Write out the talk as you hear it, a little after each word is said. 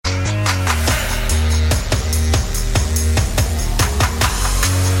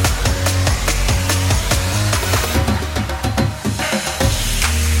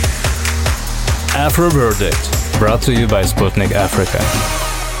AfroVerdict, brought to you by Sputnik Africa.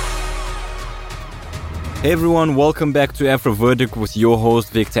 Hey everyone, welcome back to AfroVerdict with your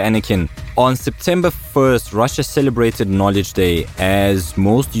host Victor Anakin. On September 1st, Russia celebrated Knowledge Day as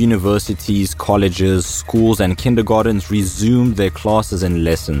most universities, colleges, schools and kindergartens resumed their classes and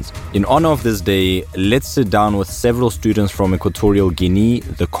lessons. In honor of this day, let's sit down with several students from Equatorial Guinea,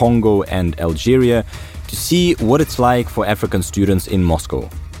 the Congo and Algeria to see what it's like for African students in Moscow.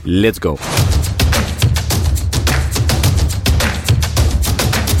 Let's go.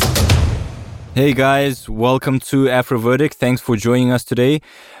 Hey guys, welcome to AfroVerdict. Thanks for joining us today.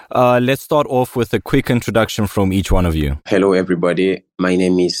 Let's start off with a quick introduction from each one of you. Hello everybody, my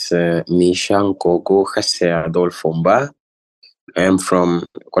name is Misha Nkogo Hase Adolfo Mba. I am from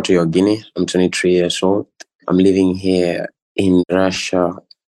Equatorial Guinea. I'm 23 years old. I'm living here in Russia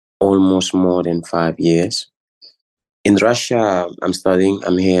almost more than 5 years. In Russia,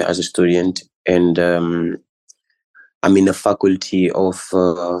 I'm here as a student, and I'm in the faculty of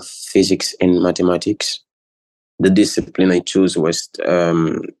physics and mathematics. The discipline I chose was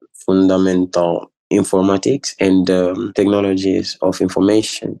fundamental informatics and technologies of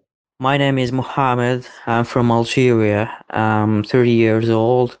information. My name is Mohammed. I'm from Algeria. I'm 30 years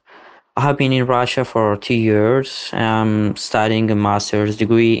old. I have been in Russia for 2 years. I'm studying a master's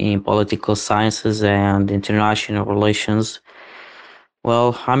degree in political sciences and international relations.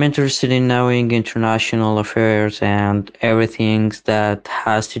 Well, I'm interested in knowing international affairs and everything that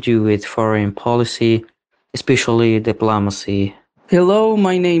has to do with foreign policy, especially diplomacy. Hello,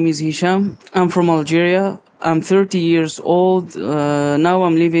 my name is Hisham. I'm from Algeria. I'm 30 years old. Now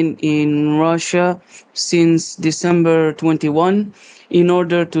I'm living in Russia since December 21 in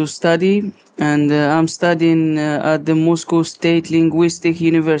order to study, and I'm studying at the Moscow State Linguistic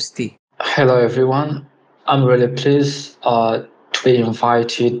University. Hello, everyone. I'm really pleased to be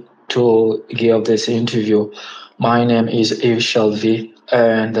invited to give this interview. My name is Yves Shelby,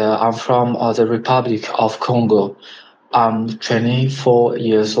 and I'm from the Republic of Congo. I'm 24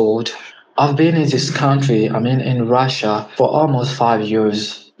 years old. I've been in this country, in Russia, for almost 5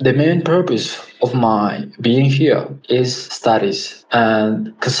 years. The main purpose of my being here is studies.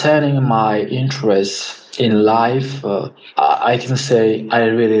 And concerning my interests in life, I can say I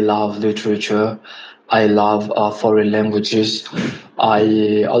really love literature. I love foreign languages.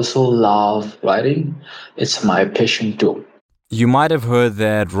 I also love writing. It's my passion too. You might have heard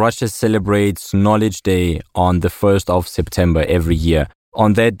that Russia celebrates Knowledge Day on the 1st of September every year.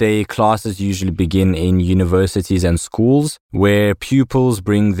 On that day, classes usually begin in universities and schools, where pupils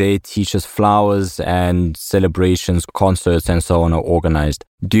bring their teachers flowers and celebrations, concerts and so on are organized.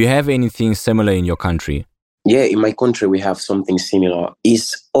 Do you have anything similar in your country? Yeah, in my country, we have something similar.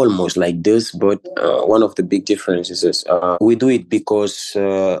 It's almost like this, but one of the big differences is we do it because,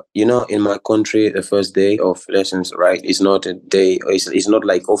 in my country, the first day of lessons, right, is not a day, it's not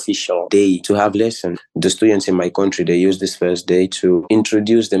like official day to have lessons. The students in my country, they use this first day to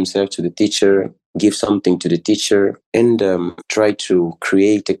introduce themselves to the teacher, give something to the teacher, and try to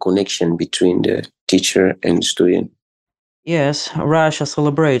create a connection between the teacher and the student. Yes, Russia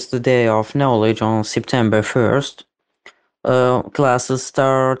celebrates the Day of Knowledge on September 1st. Classes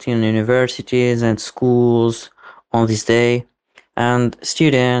start in universities and schools on this day, and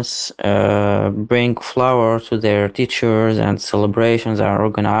students bring flowers to their teachers and celebrations are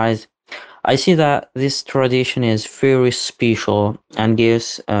organized. I see that this tradition is very special and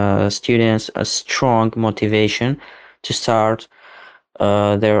gives students a strong motivation to start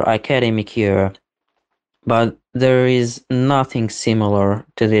their academic year. But there is nothing similar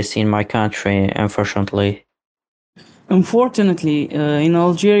to this in my country, unfortunately. Unfortunately, in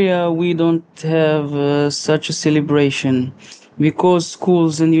Algeria, we don't have such a celebration because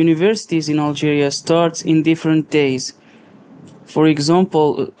schools and universities in Algeria start in different days. For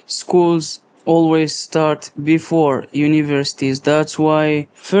example, schools always start before universities. That's why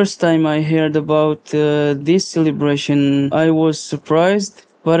first time I heard about this celebration, I was surprised,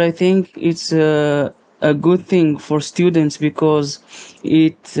 but I think it's a good thing for students because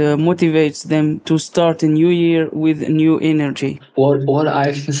it motivates them to start a new year with new energy. What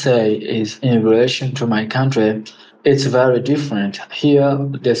I can say is in relation to my country, it's very different. Here,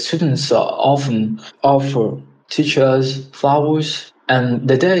 the students often offer teachers flowers, and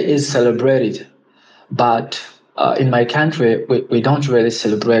the day is celebrated. But in my country, we don't really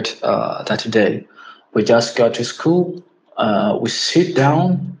celebrate that day. We just go to school, we sit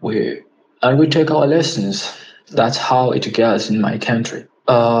down, and we take our lessons. That's how it goes in my country.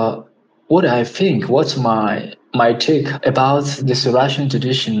 what I think, what's my take about this Russian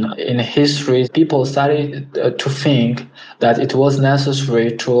tradition in history, people started to think that it was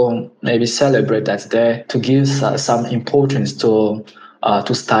necessary to maybe celebrate that day, to give some importance to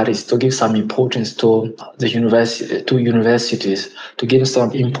studies, to give some importance to the universities, to give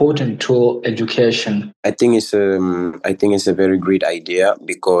some importance to education. I think it's a very great idea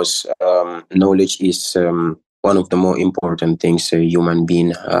because knowledge is one of the more important things a human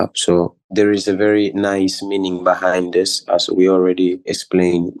being have. So there is a very nice meaning behind this, as we already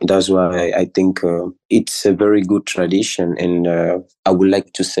explained. That's why I think it's a very good tradition, and I would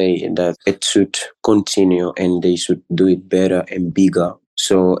like to say that it should continue and they should do it better and bigger.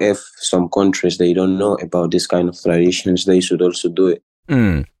 So if some countries they don't know about this kind of traditions, they should also do it.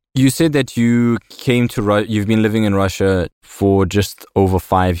 You said that you came to you've been living in Russia for just over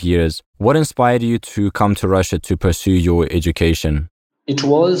 5 years. What inspired you to come to Russia to pursue your education? It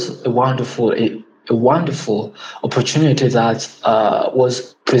was a wonderful opportunity that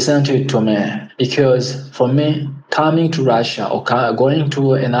was presented to me, because for me, coming to Russia or going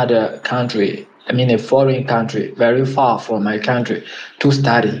to another country, I mean a foreign country, very far from my country, to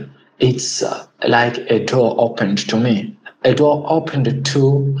study, it's like a door opened to me. A door opened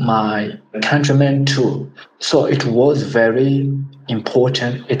to my countrymen too. So it was very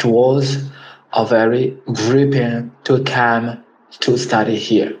important. It was a very gripping to come to study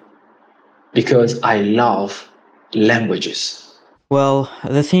here, because I love languages. Well,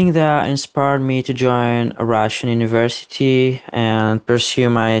 the thing that inspired me to join a Russian university and pursue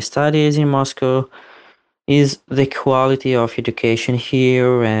my studies in Moscow is the quality of education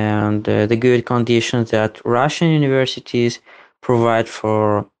here and the good conditions that Russian universities provide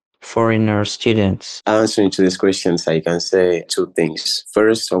for foreigner students. Answering to these questions, I can say two things.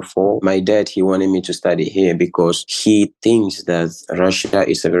 First of all, my dad, he wanted me to study here because he thinks that Russia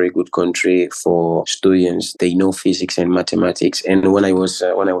is a very good country for students. They know physics and mathematics. And when I was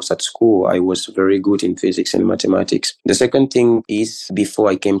at school, I was very good in physics and mathematics. The second thing is,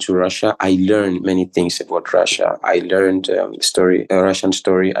 before I came to Russia, I learned many things about Russia. I learned Russian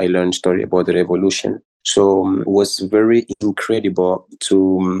story. I learned story about the revolution. So it was very incredible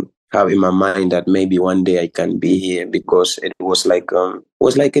to have in my mind that maybe one day I can be here, because it was like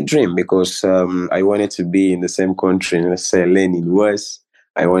a dream, because I wanted to be in the same country, let's say Lenin was.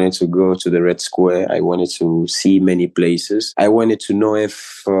 I wanted to go to the Red Square. I wanted to see many places. I wanted to know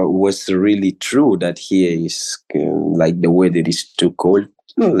if it was really true that here is like the weather is too cold.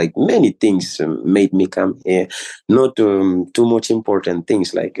 No, like many things made me come here. Not too much important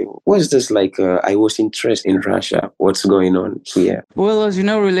things. Like, what's this like? I was interested in Russia. What's going on here? Well, as you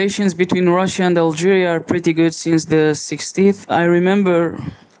know, relations between Russia and Algeria are pretty good since the 60th. I remember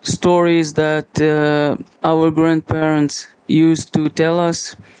stories that our grandparents used to tell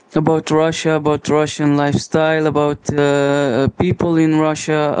us about Russia, about Russian lifestyle, about people in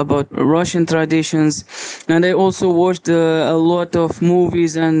Russia, about Russian traditions. And I also watched a lot of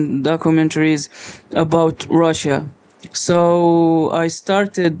movies and documentaries about Russia. So I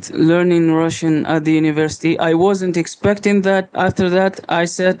started learning Russian at the university. I wasn't expecting that. After that, I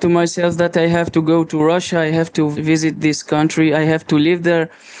said to myself that I have to go to Russia. I have to visit this country. I have to live there,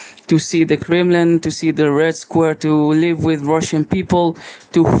 to see the Kremlin, to see the Red Square, to live with Russian people,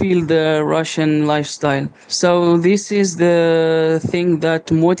 to feel the Russian lifestyle. So this is the thing that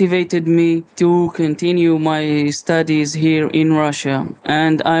motivated me to continue my studies here in Russia.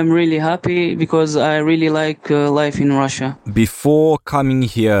 And I'm really happy because I really like life in Russia. Before coming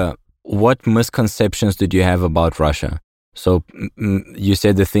here, what misconceptions did you have about Russia? So you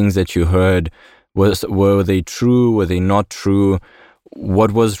said the things that you heard, were they true? Were they not true?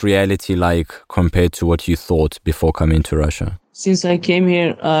 What was reality like compared to what you thought before coming to Russia? Since I came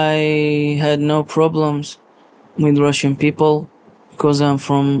here, I had no problems with Russian people because I'm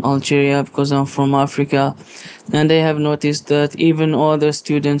from Algeria, because I'm from Africa. And I have noticed that even other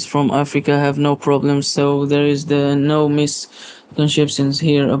students from Africa have no problems. So there is no misconceptions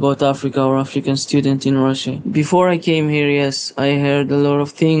here about Africa or African student in Russia. Before I came here, yes, I heard a lot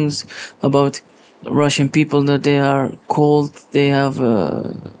of things about Russian people, that they are cold, they have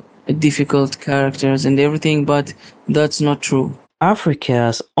difficult characters and everything, but that's not true.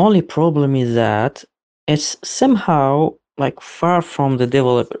 Africa's only problem is that it's somehow like far from the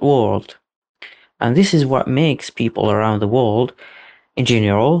developed world. And this is what makes people around the world in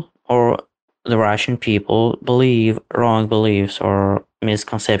general, or the Russian people, believe wrong beliefs or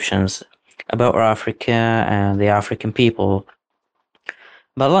misconceptions about Africa and the African people.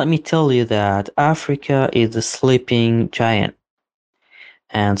 But let me tell you that Africa is a sleeping giant,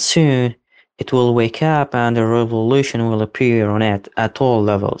 and soon it will wake up and a revolution will appear on it at all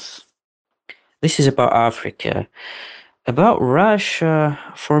levels. This is about Africa. About Russia,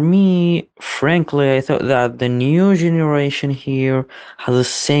 for me, frankly, I thought that the new generation here has the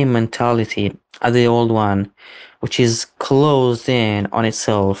same mentality as the old one, which is closed in on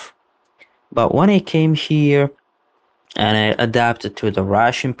itself. But when I came here and I adapted to the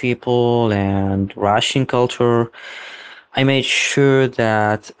Russian people and Russian culture, I made sure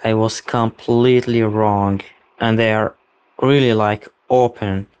that I was completely wrong, and they are really like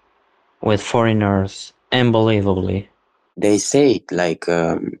open with foreigners, unbelievably. They say it like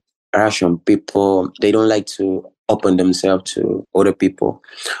Russian people, they don't like to open themselves to other people.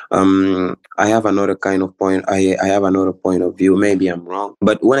 I have another kind of point. I have another point of view. Maybe I'm wrong.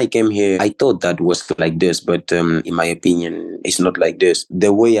 But when I came here, I thought that was like this. But in my opinion, it's not like this.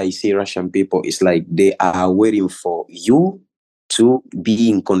 The way I see Russian people is like they are waiting for you to be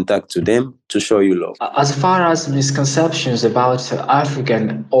in contact to them to show you love. As far as misconceptions about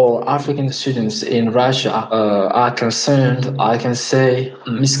African or African students in Russia are concerned, I can say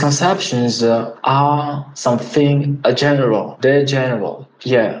misconceptions are something general. They're general,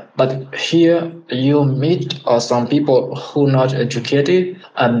 yeah. But here you meet some people who are not educated,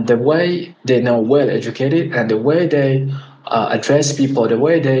 and the way they know well educated, and the way they address people, the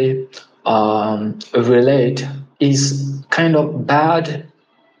way they relate is kind of bad,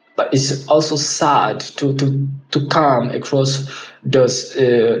 but it's also sad to come across those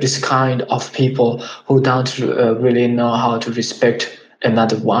this kind of people who don't really know how to respect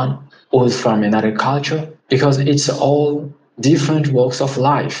another one who's from another culture, because it's all different walks of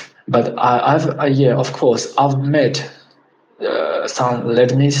life. But yeah, of course, I've met some,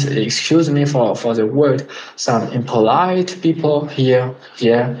 let me excuse me for the word, some impolite people here,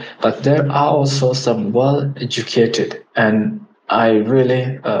 yeah, but there are also some well educated, and I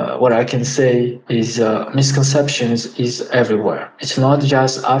really what I can say is misconceptions is everywhere. It's not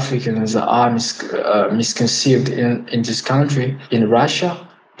just Africans that are misconceived in this country, in Russia,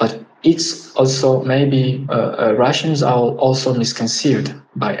 but it's also maybe Russians are also misconceived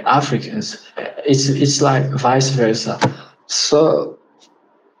by Africans. It's like vice versa. So,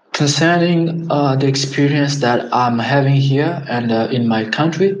 concerning the experience that I'm having here and in my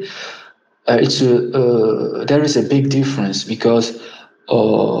country, there is a big difference, because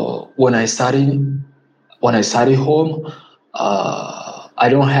when I study home, I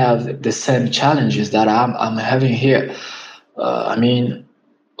don't have the same challenges that I'm having here. I mean,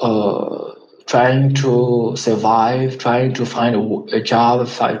 trying to survive, trying to find a job,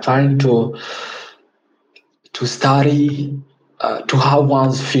 trying to study, to have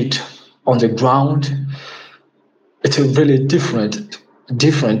one's feet on the ground. It's really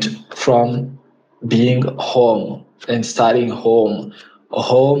different from being home and studying home.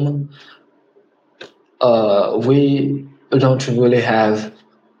 Home, we don't really have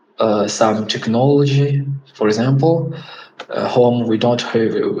some technology. For example, home we don't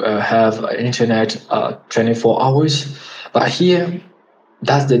have internet 24 hours, but here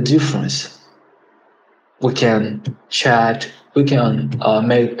that's the difference. We can chat, we can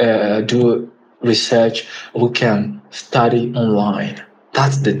do research, we can study online.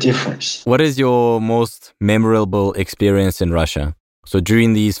 That's the difference. What is your most memorable experience in Russia? So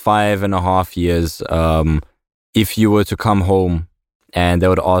during these 5.5 years, if you were to come home and they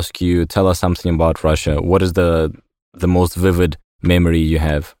would ask you, tell us something about Russia, what is the most vivid memory you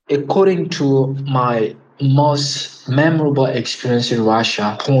have? According to my most memorable experience in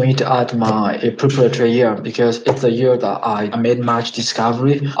Russia, point at my preparatory year, because it's the year that I made much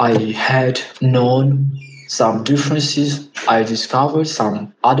discovery. I had known some differences. I discovered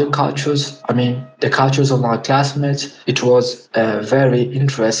some other cultures. I mean, the cultures of my classmates. It was a very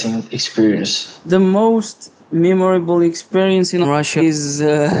interesting experience. The most memorable experience in Russia is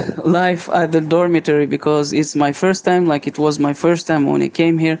life at the dormitory, because it's my first time, like it was my first time when I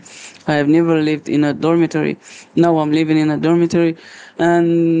came here. I have never lived in a dormitory. Now I'm living in a dormitory,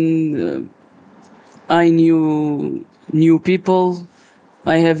 and I knew new people.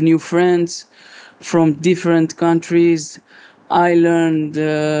 I have new friends from different countries. I learned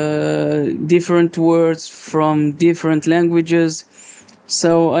different words from different languages.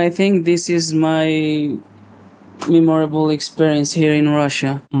 So I think this is my memorable experience here in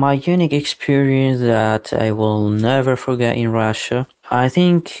Russia. My unique experience that I will never forget in Russia, I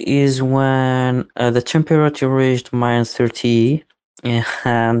think, is when the temperature reached -30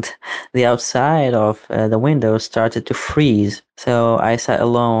 and the outside of the window started to freeze. So I sat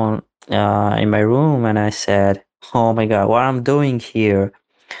alone in my room and I said, "Oh my God, what I'm doing here?"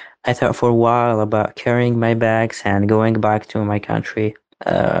 I thought for a while about carrying my bags and going back to my country.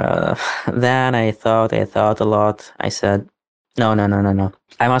 Uh, then I thought a lot. I said, No, no, no, no, no.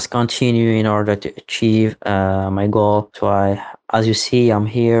 I must continue in order to achieve my goal. So as you see, I'm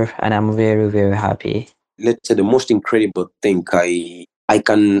here and I'm very, very happy. Let's say the most incredible thing I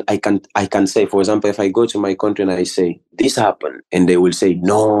can say, for example, if I go to my country and I say this happened, and they will say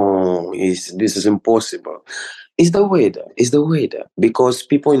no, this is impossible. It's the weather. It's the weather. Because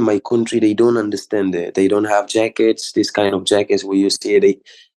people in my country, they don't understand it. They don't have jackets, this kind of jackets we use here.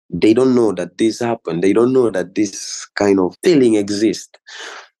 They don't know that this happened. They don't know that this kind of feeling exists.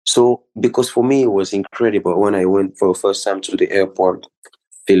 So, because for me, it was incredible when I went for the first time to the airport,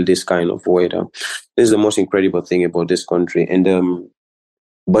 feel this kind of weather. This is the most incredible thing about this country. And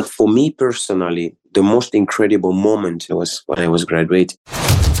but for me personally, the most incredible moment was when I was graduating.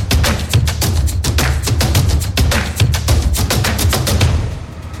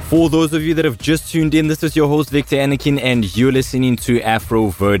 For those of you that have just tuned in, this is your host Victor Anakin, and you're listening to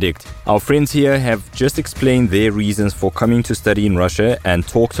AfroVerdict. Our friends here have just explained their reasons for coming to study in Russia and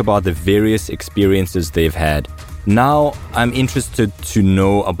talked about the various experiences they've had. Now, I'm interested to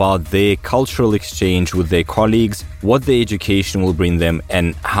know about their cultural exchange with their colleagues, what their education will bring them,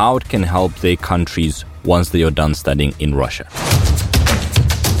 and how it can help their countries once they are done studying in Russia.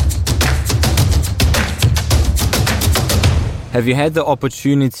 Have you had the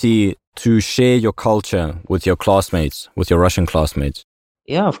opportunity to share your culture with your classmates, with your Russian classmates?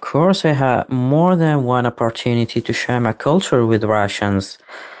 Yeah, of course, I had more than one opportunity to share my culture with Russians,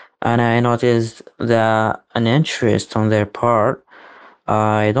 and I noticed that an interest on their part.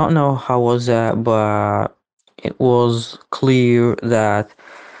 I don't know how was that, but it was clear that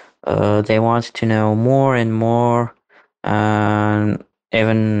they wanted to know more and more, and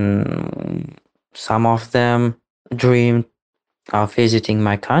even some of them dreamed of visiting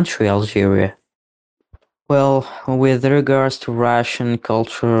my country, Algeria. Well, with regards to Russian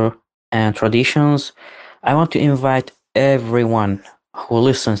culture and traditions, I want to invite everyone who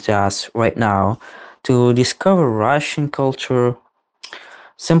listens to us right now to discover Russian culture.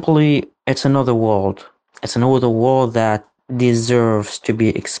 Simply, it's another world. It's another world that deserves to be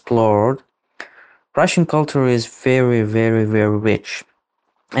explored. Russian culture is very, very, very rich.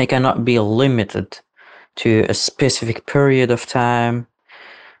 It cannot be limited to a specific period of time,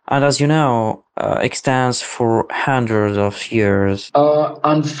 and as you know, extends for hundreds of years.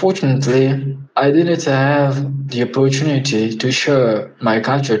 Unfortunately, I didn't have the opportunity to share my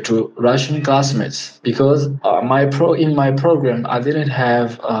culture to Russian classmates because in my program I didn't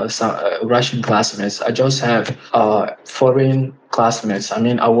have some Russian classmates. I just have foreign classmates. I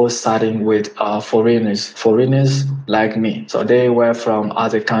mean, I was studying with foreigners like me. So they were from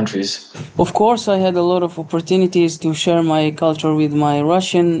other countries. Of course, I had a lot of opportunities to share my culture with my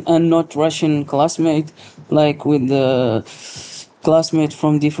Russian and not Russian classmate, like with the classmates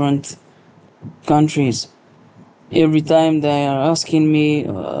from different countries. Every time they are asking me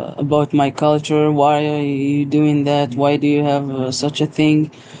about my culture, why are you doing that? Why do you have such a thing?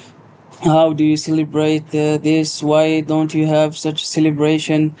 How do you celebrate this? Why don't you have such a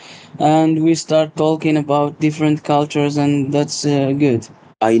celebration? And we start talking about different cultures, and that's good.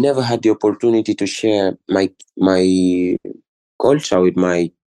 I never had the opportunity to share my culture with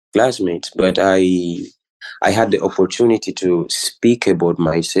my classmates, but I had the opportunity to speak about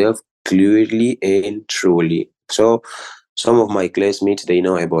myself clearly and truly. So some of my classmates, they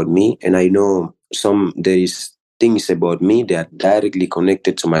know about me, and I know there is things about me that are directly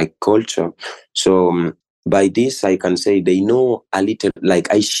connected to my culture. So by this I can say they know a little,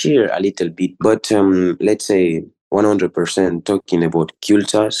 like I share a little bit, but let's say 100% talking about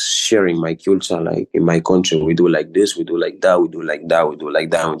culture, sharing my culture, like in my country we do like this, we do like that, we do like that, we do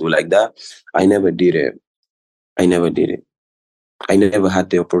like that, we do like that. I never did it. I never did it. I never had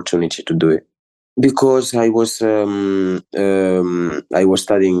the opportunity to do it because I was studying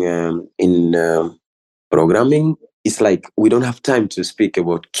in programming. It's like we don't have time to speak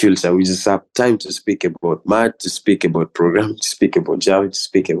about culture. We just have time to speak about math, to speak about programming, to speak about Java, to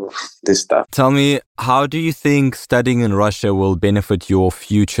speak about this stuff. Tell me, how do you think studying in Russia will benefit your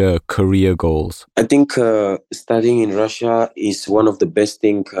future career goals? I think studying in Russia is one of the best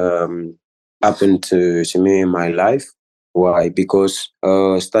things happened to me in my life. Why? Because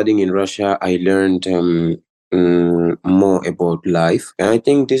studying in Russia, I learned more about life. And I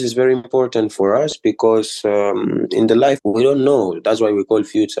think this is very important for us because in the life, we don't know. That's why we call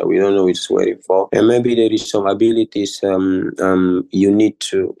future. We don't know it's waiting for. And maybe there is some abilities you need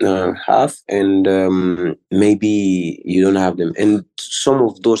to have, and maybe you don't have them. And some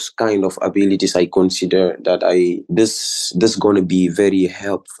of those kind of abilities, I consider that this going to be very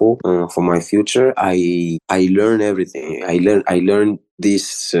helpful for my future. I learn everything. I learn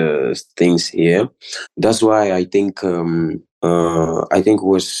these things here. That's why I think I think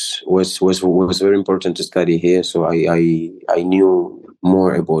was very important to study here. So I knew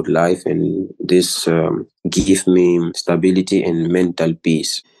more about life, and this gave me stability and mental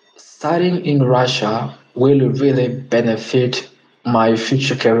peace. Studying in Russia will really benefit my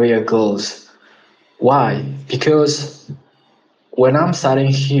future career goals. Why? Because when I'm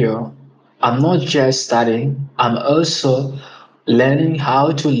studying here, I'm not just studying, I'm also learning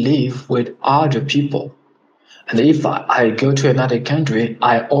how to live with other people. And if I go to another country,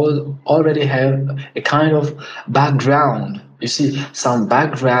 already have a kind of background. You see, some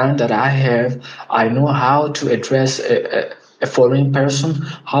background that I have, I know how to address a foreign person,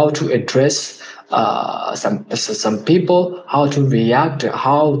 how to address some people, how to react,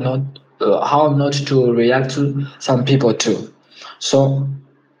 how not to react to some people too. So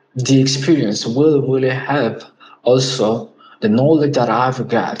the experience will really help. Also the knowledge that I've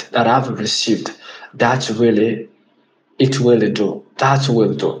got, that I've received, that's really it will do. That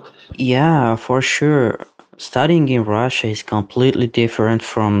will do. Yeah, for sure. Studying in Russia is completely different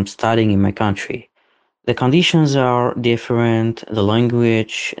from studying in my country. The conditions are different, the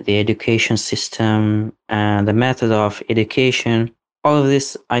language, the education system, and the method of education. All of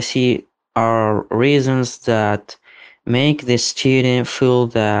this I see are reasons that make the student feel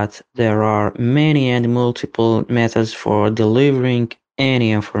that there are many and multiple methods for delivering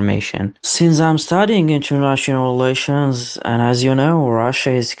any information. Since I'm studying international relations, and as you know, Russia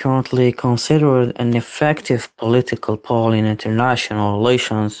is currently considered an effective political pole in international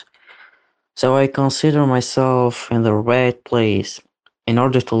relations, so I consider myself in the right place in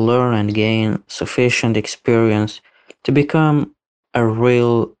order to learn and gain sufficient experience to become a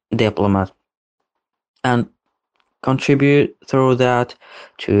real diplomat and contribute through that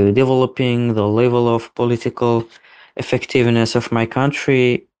to developing the level of political effectiveness of my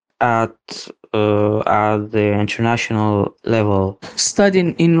country at at the international level.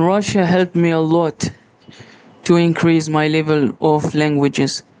 Studying in Russia helped me a lot to increase my level of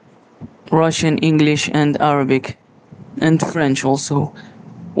languages: Russian, English, and Arabic, and French also.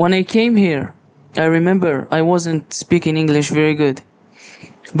 When I came here, I remember I wasn't speaking English very good,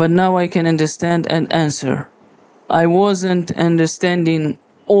 but now I can understand and answer. I wasn't understanding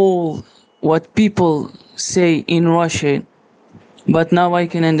all what people say in Russian, but now I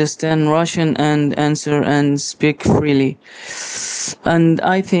can understand Russian and answer and speak freely. And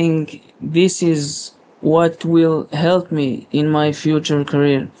I think this is what will help me in my future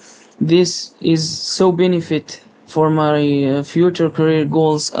career. This is so benefit for my future career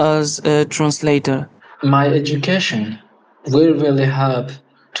goals as a translator. My education will really help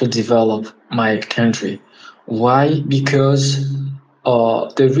to develop my country. Why? Because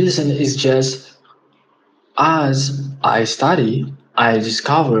the reason is just as I study, I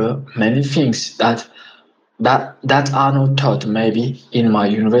discover many things that are not taught maybe in my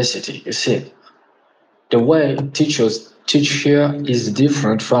university. You see, the way teachers teach here is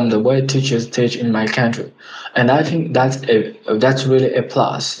different from the way teachers teach in my country, and I think that's really a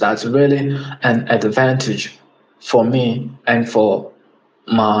plus. That's really an advantage for me and for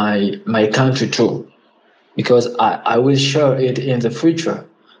my country too, because I will share it in the future.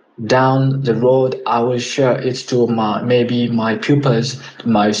 Down the road, I will share it to maybe my pupils,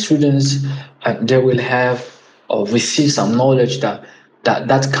 my students, and they will have or receive some knowledge that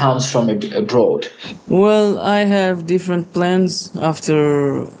comes from abroad. Well, I have different plans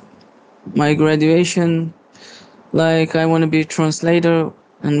after my graduation. Like, I want to be a translator,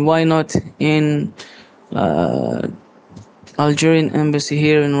 and why not in uh, Algerian embassy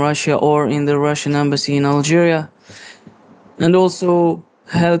here in Russia or in the Russian embassy in Algeria, and also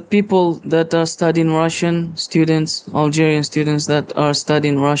help people that are studying Russian, students, Algerian students that are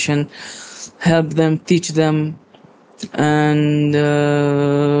studying Russian, help them, teach them, and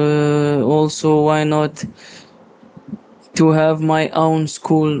also why not to have my own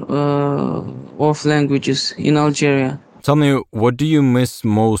school of languages in Algeria. Tell me, what do you miss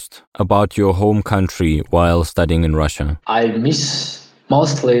most about your home country while studying in Russia? I miss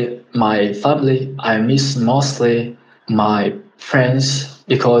mostly my family. I miss mostly my friends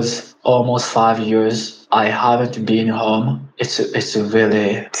because almost 5 years I haven't been home. It's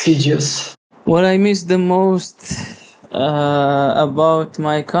really tedious. What I miss the most about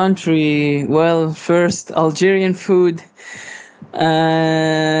my country, well, first Algerian food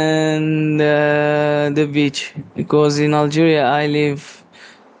and the beach, because in Algeria I live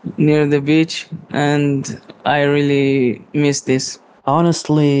near the beach and I really miss this.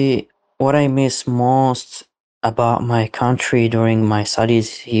 Honestly, what I miss most about my country during my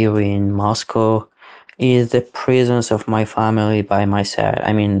studies here in Moscow is the presence of my family by my side.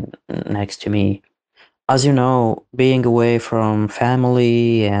 I mean, next to me. As you know, being away from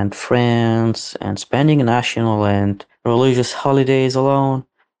family and friends and spending national and religious holidays alone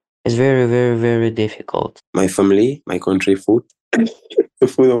is very, very, very difficult. My family, my country food, the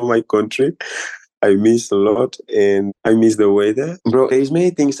food of my country. I miss a lot, and I miss the weather. Bro, there's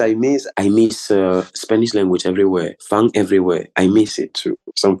many things I miss. I miss Spanish language everywhere, fun everywhere. I miss it too,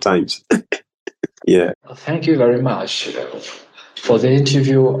 sometimes. Yeah. Thank you very much for the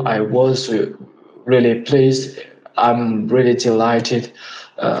interview. I was really pleased. I'm really delighted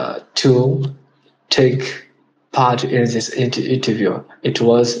to take part in this interview. It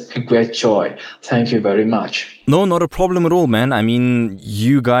was a great joy. Thank you very much. No, not a problem at all, man. I mean,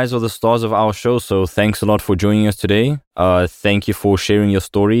 you guys are the stars of our show, so thanks a lot for joining us today. Thank you for sharing your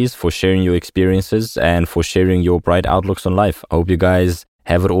stories, for sharing your experiences, and for sharing your bright outlooks on life. I hope you guys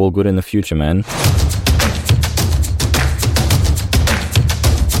have it all good in the future, man.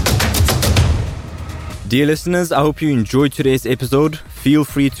 Dear listeners, I hope you enjoyed today's episode. Feel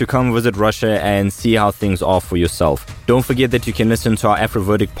free to come visit Russia and see how things are for yourself. Don't forget that you can listen to our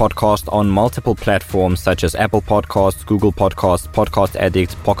AfroVerdict podcast on multiple platforms such as Apple Podcasts, Google Podcasts, Podcast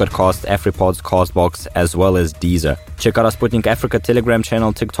Addict, Pocket Casts, AfriPods, Castbox, as well as Deezer. Check out our Sputnik Africa Telegram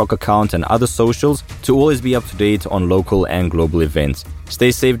channel, TikTok account, and other socials to always be up to date on local and global events.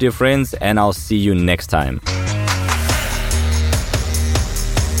 Stay safe, dear friends, and I'll see you next time.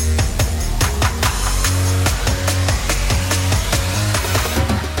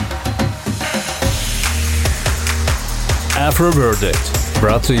 AfroVerdict,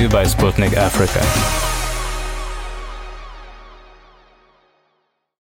 brought to you by Sputnik Africa.